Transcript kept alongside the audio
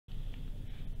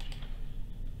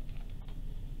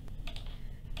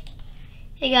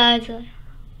Hey guys,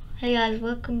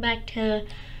 welcome back to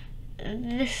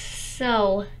this.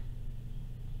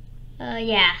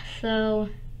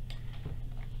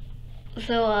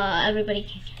 Everybody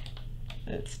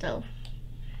can still.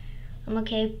 I'm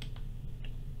okay.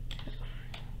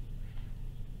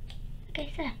 Like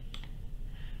I said.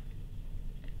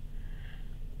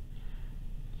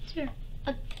 Sure.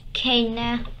 Okay,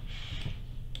 now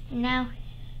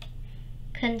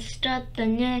can start the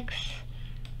next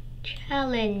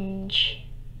challenge.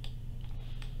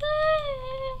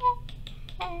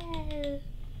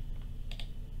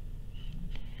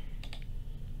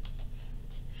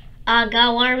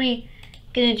 God, what are we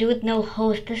gonna do with no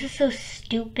host? This is so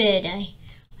stupid. I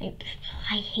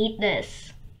hate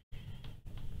this.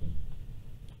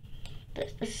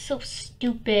 This is so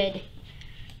stupid.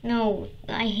 No,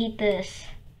 I hate this.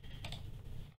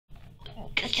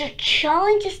 The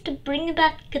challenge is to bring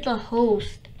back the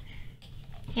host.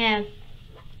 Yeah,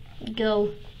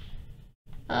 go.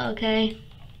 Okay.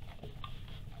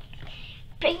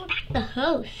 Bring back the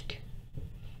host.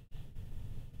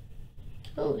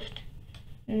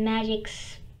 Magic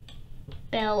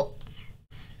spell.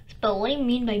 What do you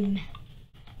mean by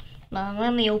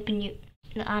let me open you.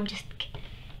 No, I'm just kidding.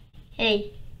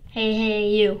 Hey,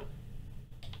 you.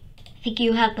 I think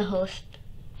you have the host.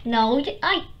 No,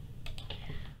 I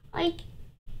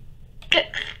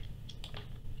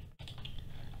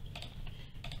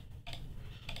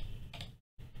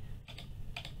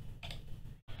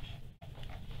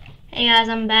Hey guys,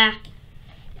 I'm back.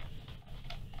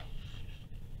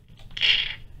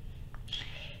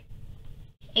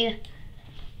 Yeah.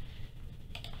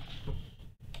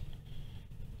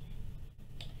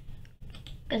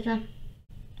 Cause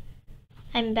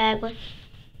I'm back with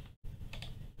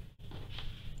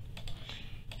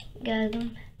guys.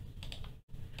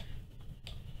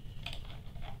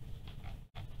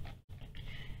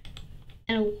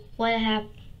 And what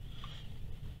happened?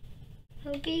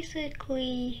 So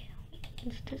basically,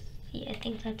 what's this? Yeah, I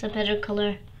think that's a better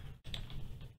color.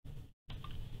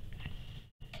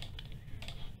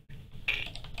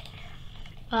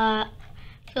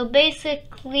 So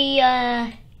basically,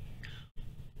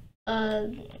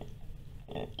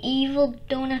 Evil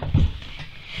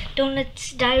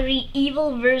Donut's Diary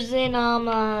Evil version,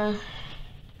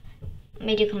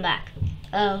 made you come back.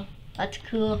 Oh, that's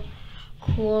cool.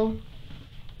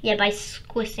 Yeah, by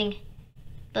squishing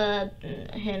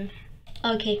him.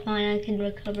 Okay, fine, I can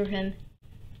recover him.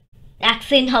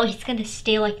 Actually, no, he's gonna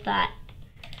stay like that.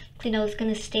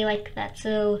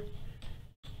 So,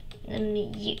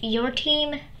 your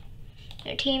team,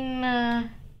 yeah,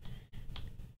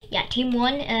 team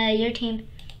 1, your team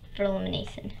for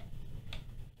elimination.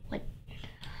 What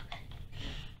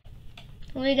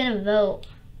are we gonna vote?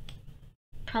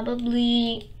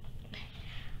 Probably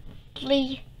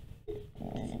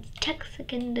Texas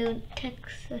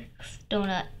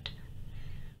Donut.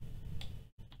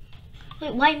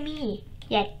 Wait, why me?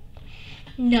 Yeah.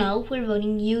 No, we're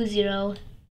voting you, Zero.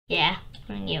 Yeah,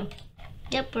 we're voting you.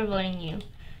 Yep, we're voting you.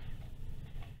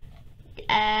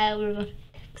 We're voting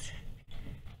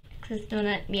Texas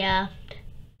Donut. Yeah.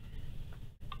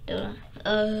 Donut.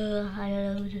 I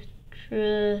don't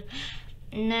know.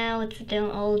 Now it's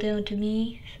all down to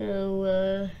me.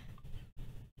 So,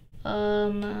 I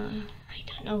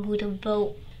don't know who to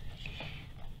vote.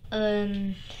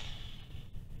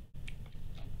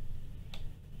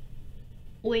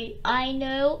 Wait, I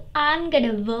know. I'm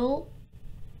gonna vote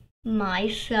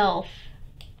myself.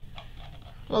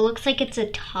 Well, looks like it's a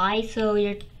tie, so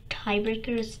your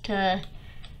tiebreaker is to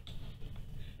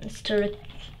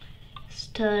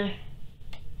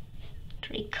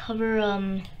recover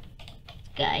this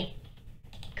guy.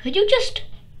 Could you just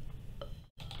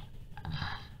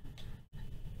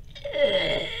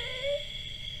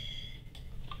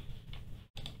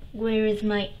where is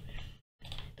my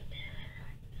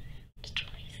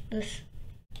this?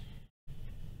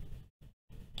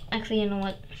 Actually, you know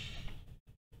what?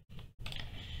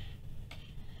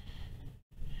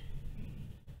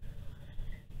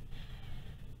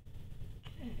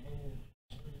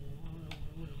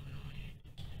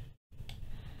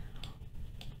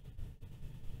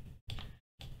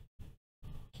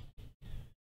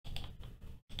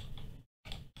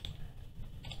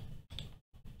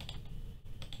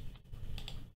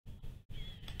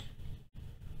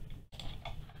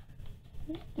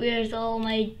 Where's all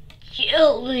my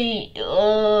jelly?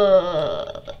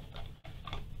 Well,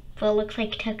 looks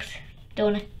like Tex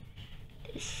Donut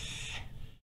is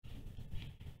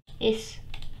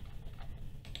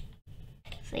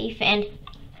safe and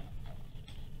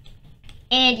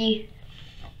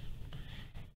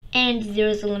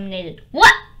Zero's eliminated.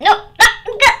 What? No!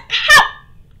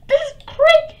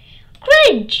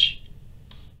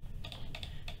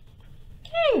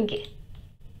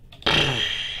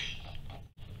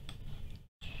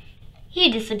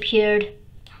 He disappeared.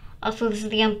 Also, this is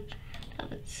the end of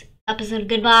this episode.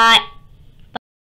 Goodbye.